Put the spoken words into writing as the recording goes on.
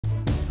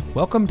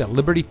Welcome to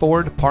Liberty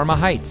Ford Parma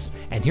Heights,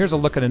 and here's a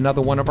look at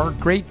another one of our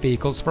great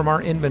vehicles from our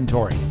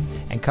inventory,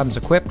 and comes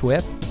equipped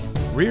with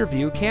rear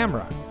view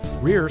camera,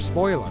 rear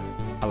spoiler,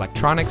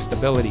 electronic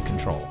stability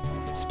control,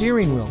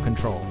 steering wheel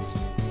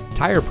controls,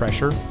 tire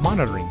pressure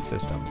monitoring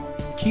system,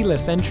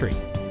 keyless entry,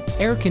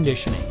 air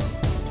conditioning,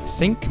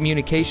 sync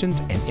communications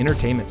and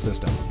entertainment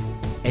system,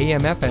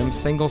 AM/FM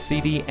single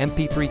CD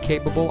MP3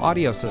 capable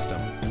audio system,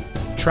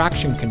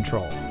 traction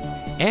control,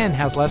 and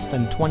has less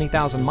than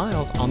 20,000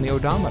 miles on the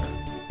odometer.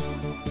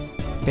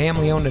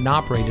 Family owned and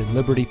operated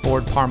Liberty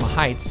Ford Parma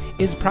Heights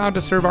is proud to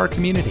serve our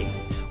community.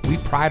 We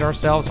pride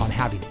ourselves on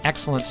having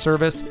excellent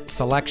service,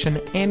 selection,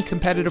 and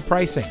competitive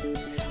pricing.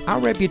 Our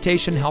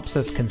reputation helps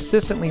us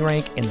consistently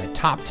rank in the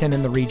top 10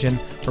 in the region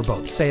for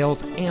both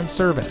sales and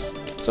service.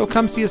 So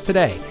come see us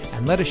today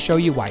and let us show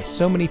you why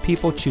so many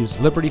people choose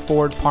Liberty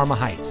Ford Parma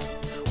Heights.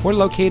 We're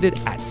located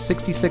at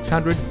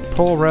 6600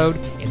 Pearl Road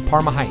in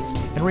Parma Heights.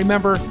 And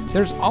remember,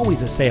 there's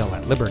always a sale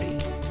at Liberty.